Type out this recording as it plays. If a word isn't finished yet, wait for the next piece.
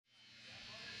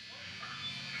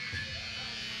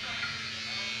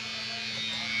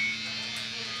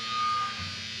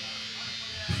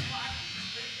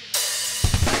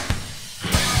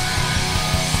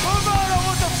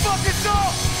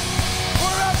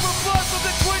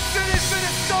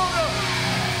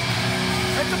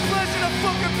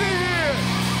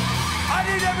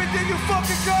need everything you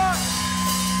fucking got.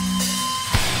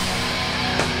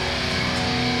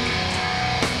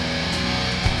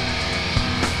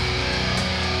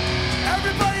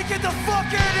 Everybody get the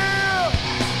fuck in here!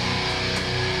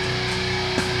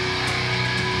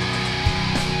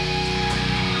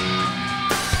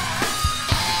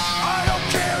 I don't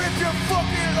care if you're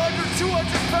fucking under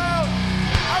 200 pounds.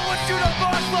 I want you to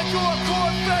march like you're a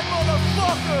corn-fed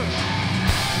motherfucker.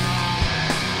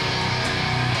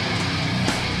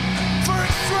 For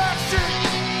extraction,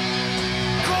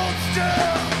 cold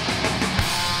steel,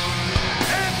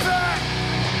 impact,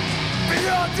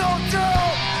 beyond don't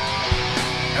doubt,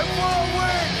 and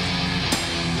whirlwind.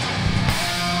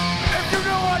 If you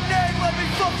know our name, let me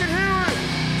fucking hear it.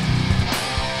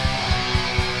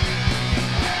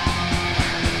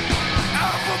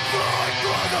 Alpha Blind,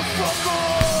 motherfucker!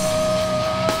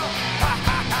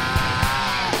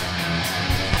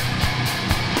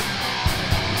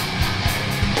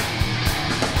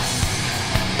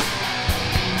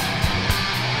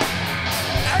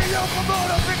 Hey, yo,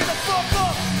 Pomona, pick it the fuck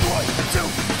up! 1, 2,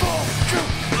 4,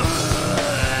 2,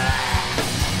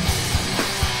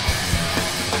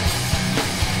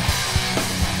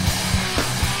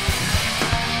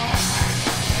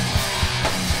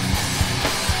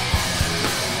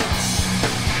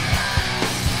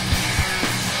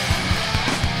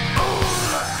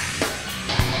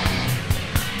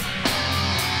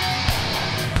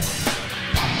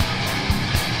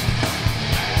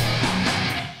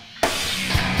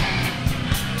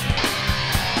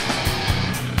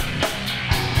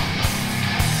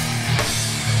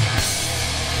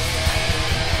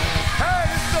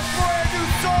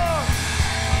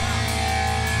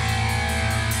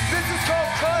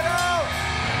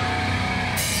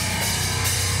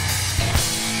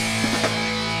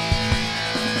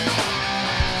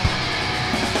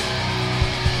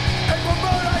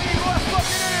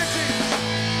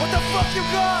 you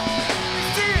got?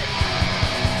 See it!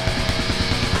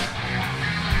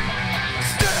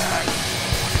 Stay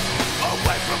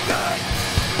away from me!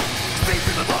 Stay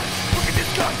to the light, look at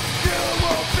this guy. You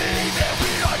won't be there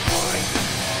when I break.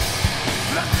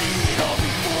 I've seen it all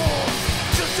before.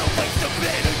 Just a waste of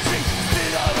energy.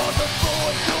 Spit out on the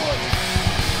floor, door.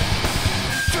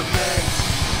 To me,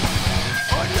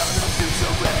 another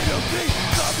future enemy.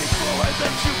 Come before I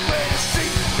let you wait and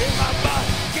see. In my mind,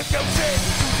 give no chance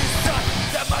to decide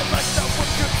that my life's not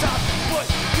worth your time. But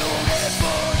you'll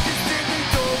never deceive me.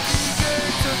 Don't begin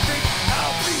to think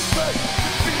I'll be ready to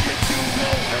be it. You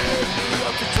won't have me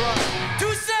up to try to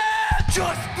say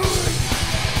just breathe.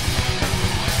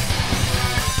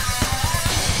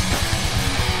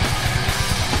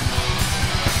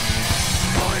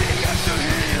 Pointing at the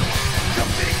heel,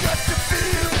 something got to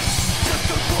feel. Just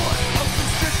a thought of the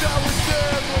shit that was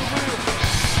never real.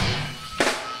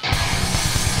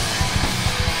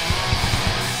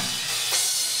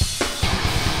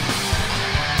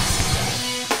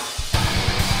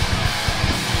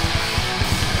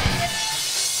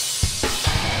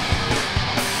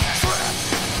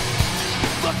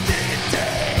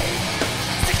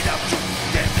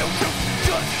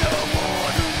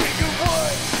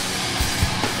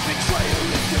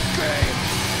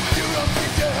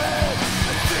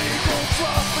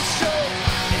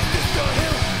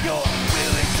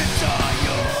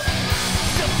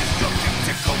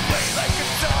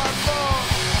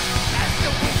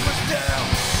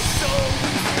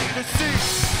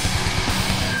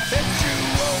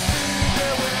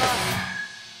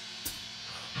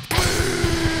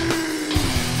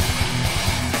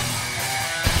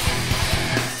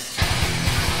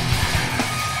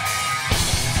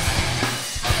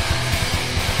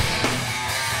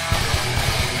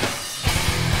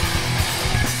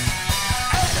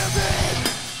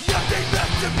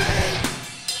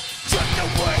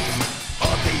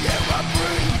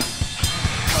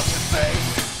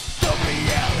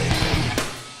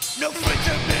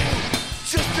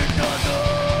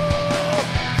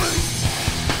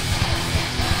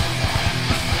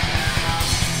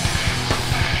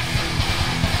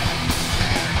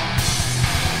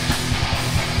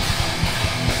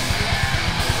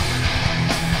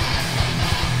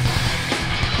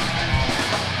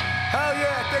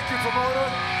 Pomona.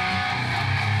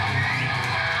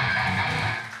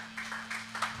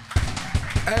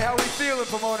 Hey, how we feeling,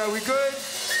 Pomona? We good?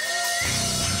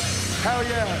 Hell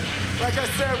yeah. Like I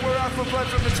said, we're Alpha Blood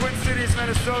from the Twin Cities,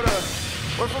 Minnesota.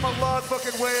 We're from a long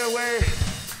fucking way away.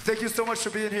 Thank you so much for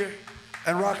being here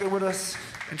and rocking with us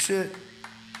and shit.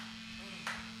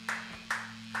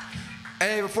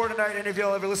 Hey, before tonight, any of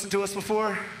y'all ever listened to us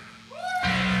before?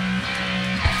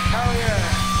 Hell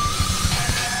yeah.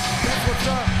 That's what's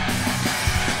up.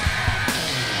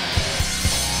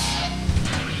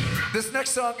 This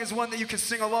next song is one that you can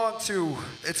sing along to.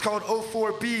 It's called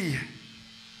O4B.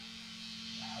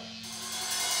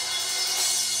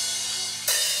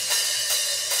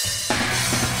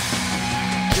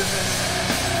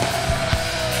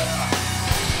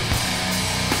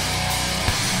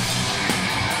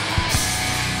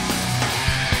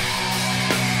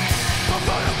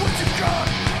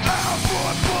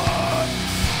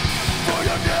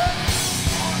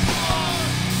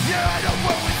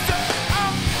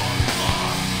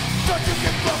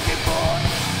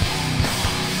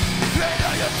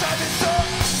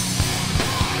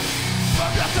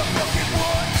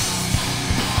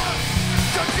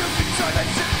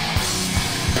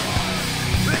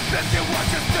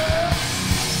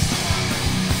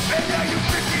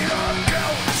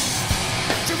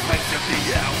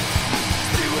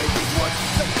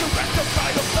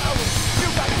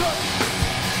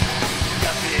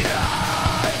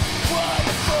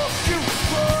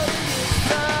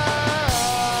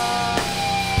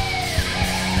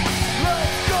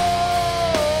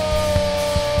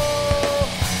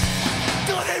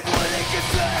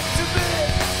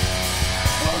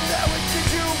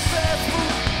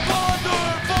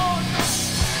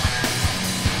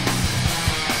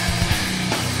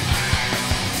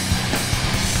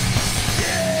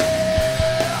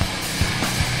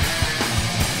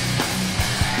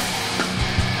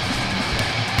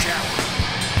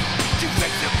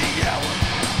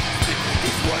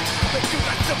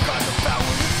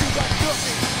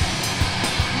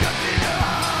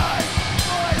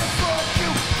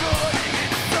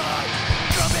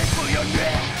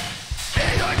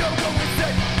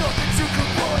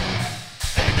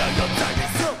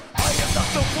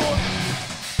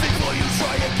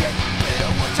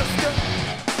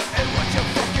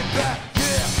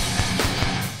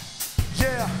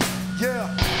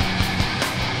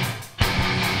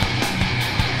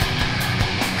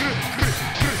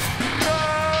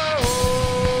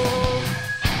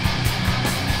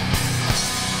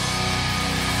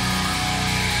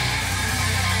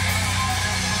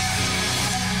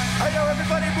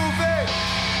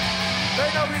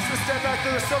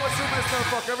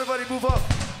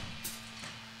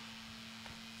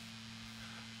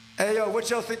 Hey yo, what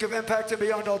y'all think of Impact and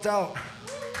Beyond All Doubt?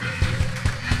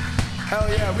 Hell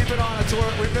yeah, we've been on a tour,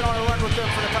 we've been on a run with them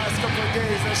for the past couple of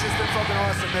days. That shit's been fucking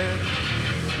awesome, man.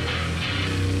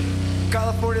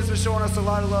 California's been showing us a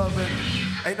lot of love, and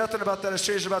ain't nothing about that has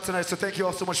changed about tonight, so thank you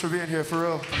all so much for being here, for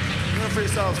real. Do it for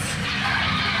yourselves.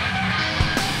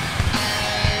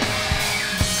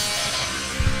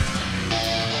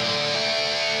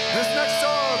 This next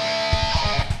song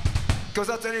goes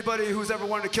out to anybody who's ever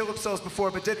wanted to kill themselves before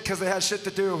but didn't because they had shit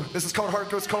to do. This is called Heart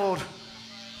Goes Cold.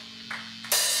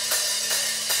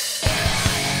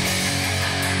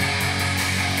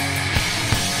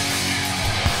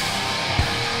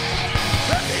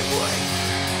 Heavy weight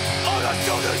on our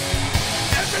shoulders.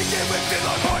 Everything within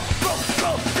our heart. Go,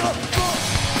 go, go, go.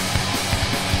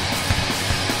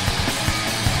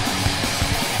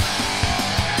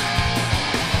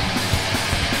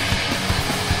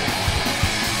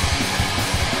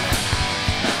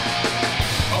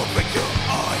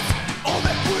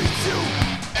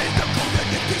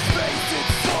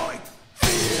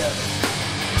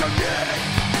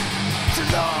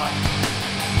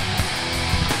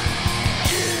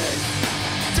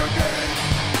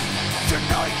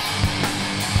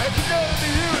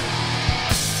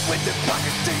 With the clock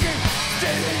is ticking,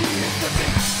 steady is the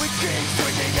thing. We keep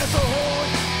swinging as the horn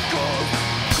goes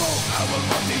cold. Hour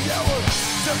on the hour,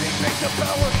 turning back the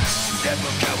power.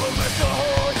 Never cower as the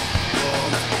horn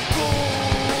goes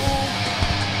cold.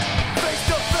 Face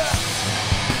the fact.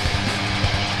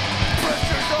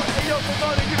 Pressure's on the open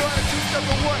line, you know how to do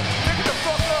number one. Pick it the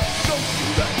fuck up, don't do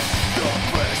that. The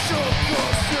pressure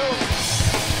was you.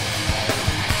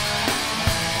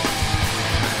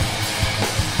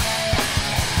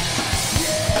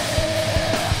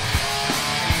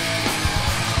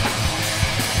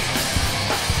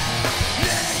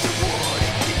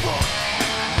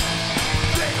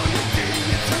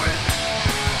 It's real.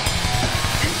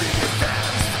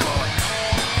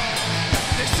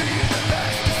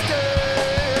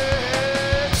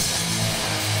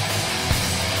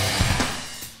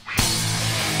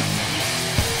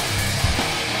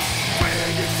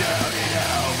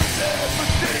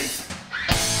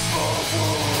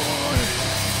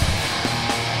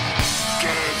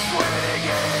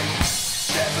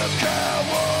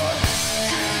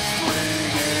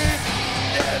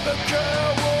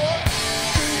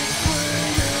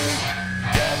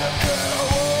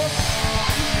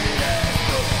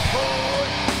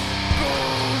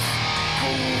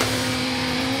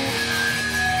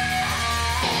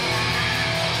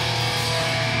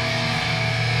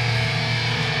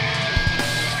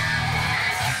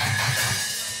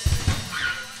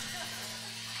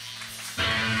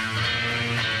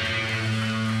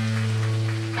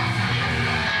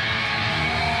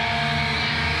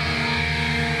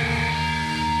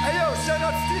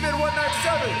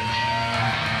 ever.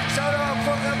 Shout out,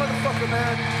 fuck that motherfucker,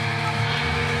 man.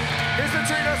 He's been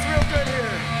treating us real good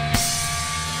here.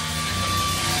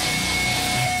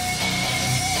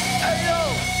 Hey, yo.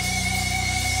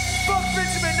 Fuck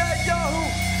Benjamin Netanyahu.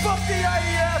 Fuck the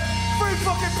IDF. Free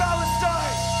fucking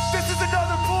Palestine. This is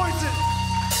another poison.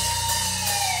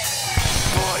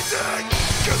 Poison,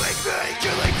 killing me,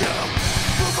 killing you.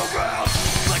 Move around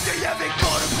like they haven't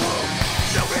got a clue.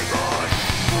 No remorse,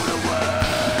 put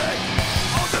away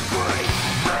all the great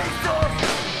ways of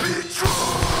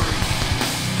betrayal.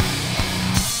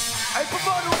 Hey,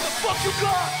 Pomona, what the fuck you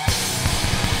got?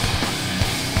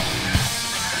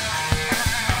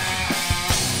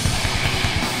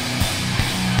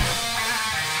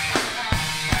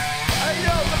 Hey,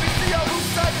 yo, let me see y'all move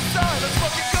side to side. Let's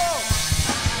fucking go.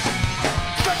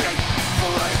 Striking,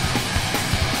 pulling.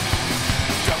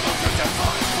 Struggle to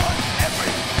define what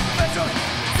every measure.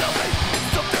 Tell me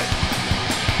something.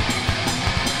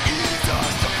 Ease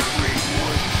us of the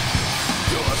greenwood.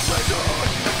 Your pleasure.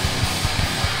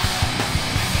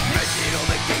 Make it all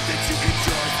the game that you can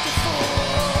justify.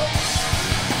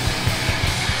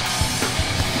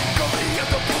 Calling out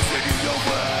the bullshit in your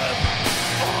web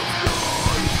of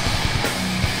life.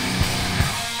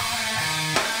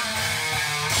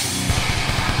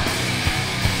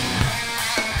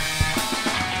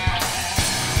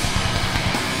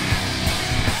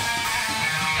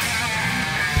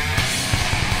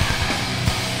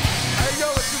 Hey, yo,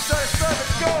 let's do side to side.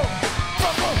 Let's go.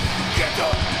 Bubble, get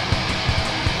up.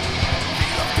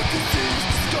 Feel up the disease,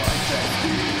 disguise as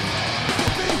these.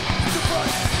 You'll be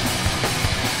surprised.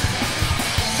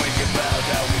 When you bow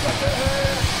down, we got the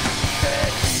hair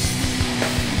and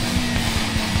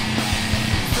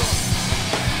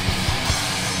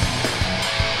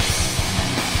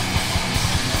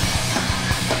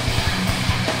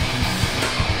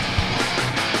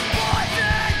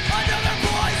poison! Another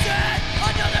poison!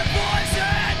 Another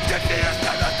poison! Defeat us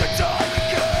not at the time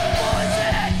again!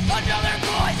 Poison! Another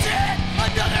poison!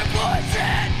 Another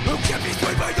poison! Who can't be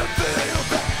swayed by the veil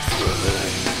that's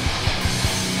thrilling?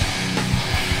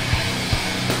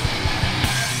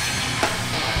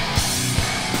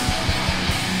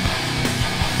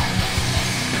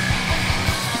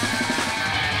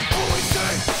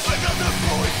 Poison! Another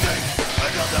poison!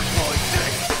 Another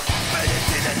poison!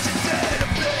 Medicine that you said a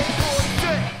big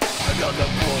poison! Another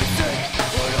poison!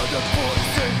 Another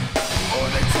poison! Or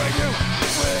they train you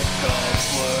with the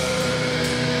blade!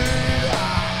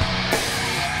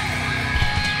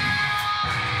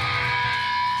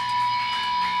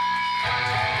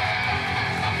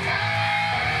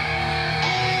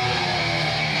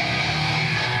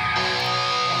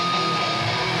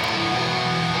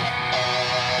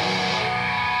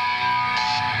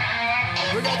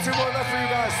 We got two more left for you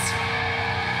guys.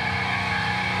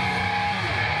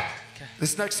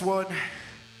 This next one,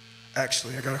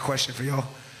 actually, I got a question for y'all.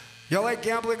 Y'all like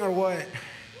gambling or what?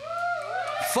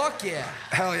 Fuck yeah.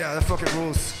 Hell yeah, that fucking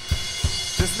rules.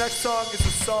 This next song is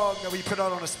a song that we put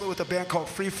out on a split with a band called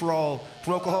Free For All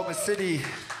from Oklahoma City.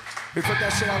 We put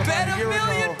that shit out Bet about a a year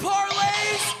million ago.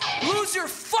 parlays, lose your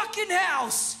fucking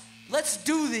house. Let's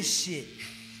do this shit.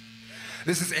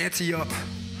 This is Anti-Up.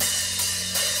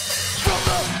 From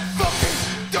the fucking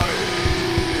days!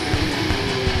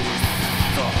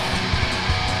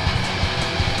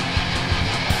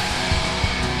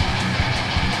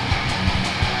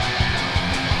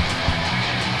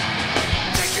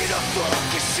 Taking a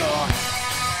fucking shot,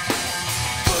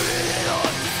 putting it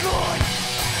on the line.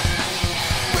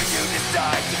 When you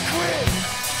decide to quit,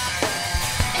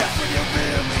 that's when you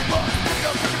really must pick it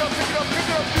up, pick it up, pick it up, pick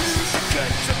it up, to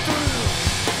get you through.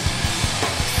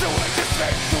 So I just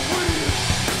make the wheel.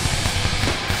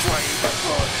 Train my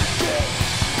blood again.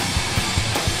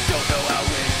 Don't know how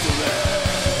it's to end.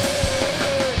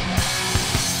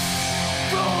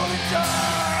 Roll the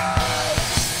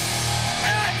dice.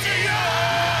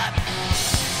 Anti-up.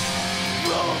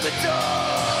 Roll the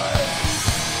dice.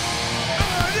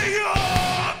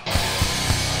 Anti-up.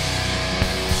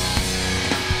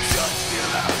 Just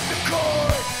fill out the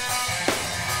card.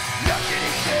 Not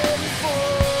getting there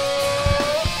before.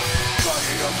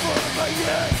 Running over my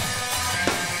head.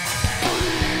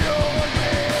 Bleed on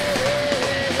me.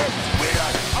 We're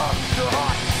not up the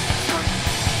hot street.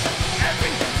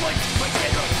 Every place we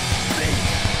get on me.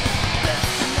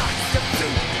 That's not the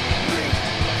suit me.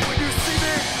 When you see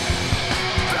me,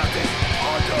 bounding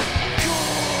on the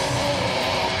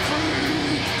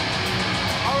concrete.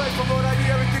 Alright, Pomona, I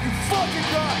need everything you fucking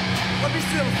got. Let me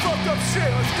see the fucked up shit.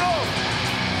 Let's go.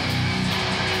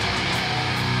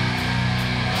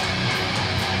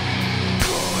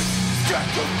 Good,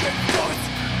 stack up and guns.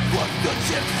 What the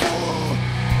chip for?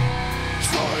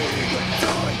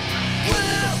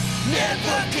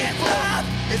 Never give up,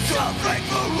 it's all free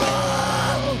for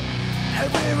all. And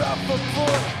we're up for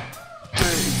four.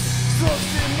 These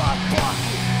slugs in my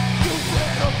pocket, you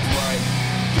better break.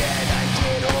 Then I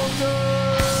get older.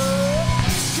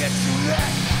 Get you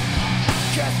left,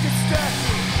 casket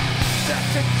stacking. Back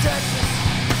to Texas,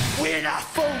 we're not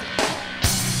folding.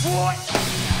 What?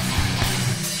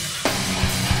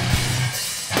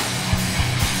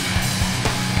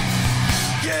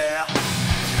 Yeah,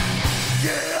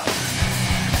 yeah,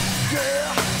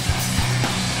 yeah.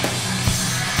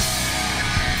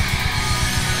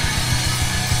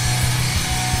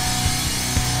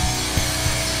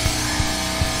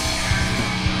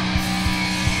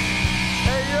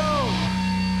 Hey yo,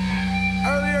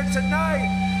 earlier tonight,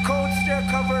 Cold Stare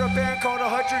covered a band called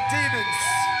 100 Demons.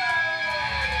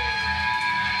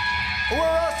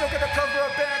 We're also gonna cover a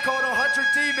band called 100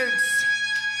 Demons.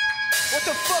 What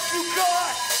the fuck you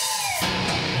got?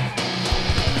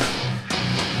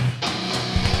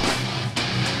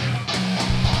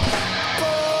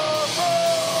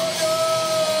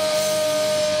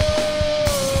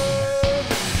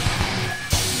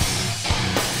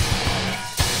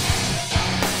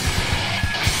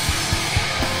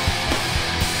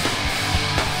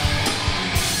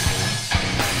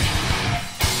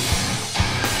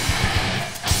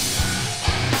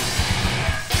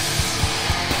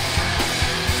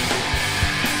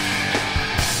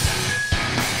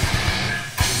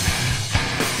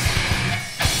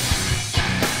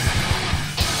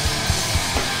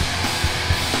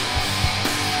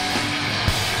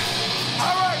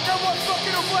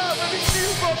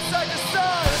 Side to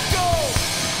side, let's go!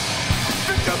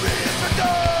 Victory is the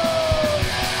goal!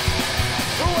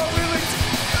 Who are willing to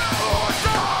go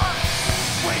on?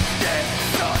 Wasted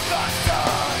on the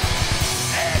sun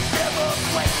and never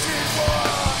question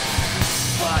war.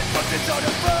 But functions on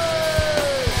the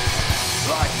brain,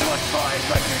 like what's my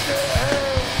legacy?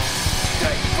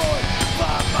 Take foot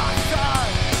by my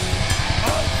side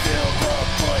until the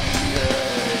bloody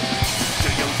end. Do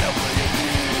you know what it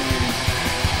means?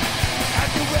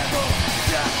 Have you ever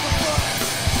sacrificed?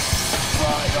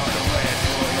 Pride on the land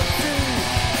for the sea.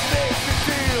 Make me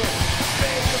feel,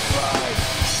 make the price.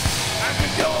 And we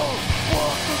don't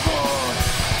walk the road.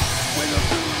 Will you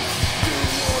do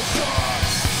or die?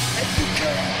 If you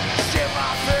can't share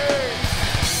my pain,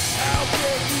 how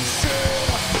can you share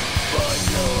my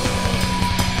love?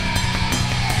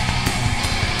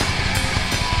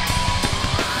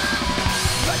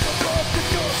 Like a love that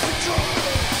does control.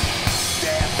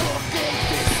 Damn fucking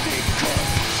distant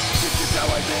cause this is how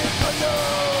I live my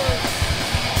life.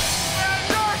 And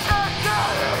I'm not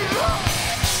dying.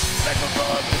 Like a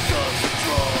love that does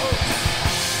control.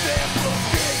 Damn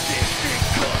fucking distant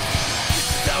cause this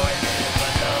is how I live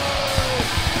my life.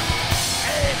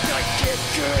 And I can't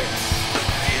get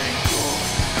anymore.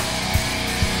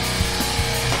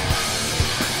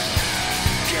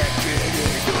 Can't get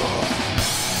anymore.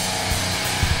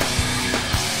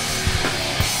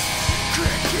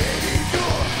 Can't get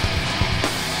enough.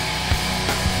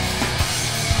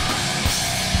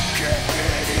 Can't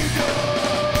get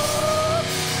enough.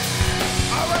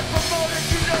 Alright, Pomona,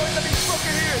 you know it. Let me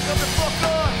fucking hear it. Come the fuck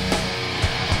on.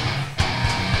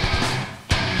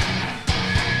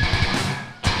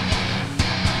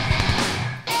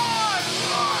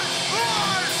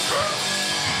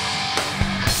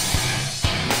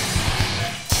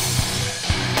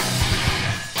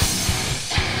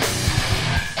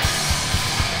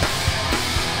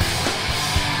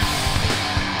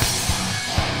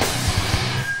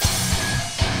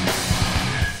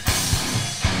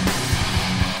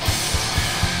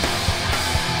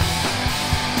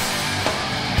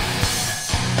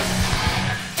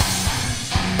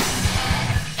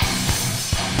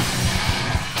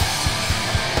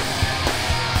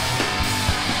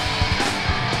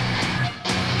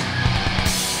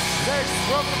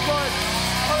 Welcome fun.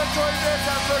 Auditory Dance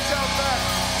on First Out Back.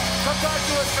 Come talk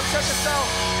to us. Come check us out.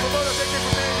 Pomona, thank you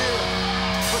for being here.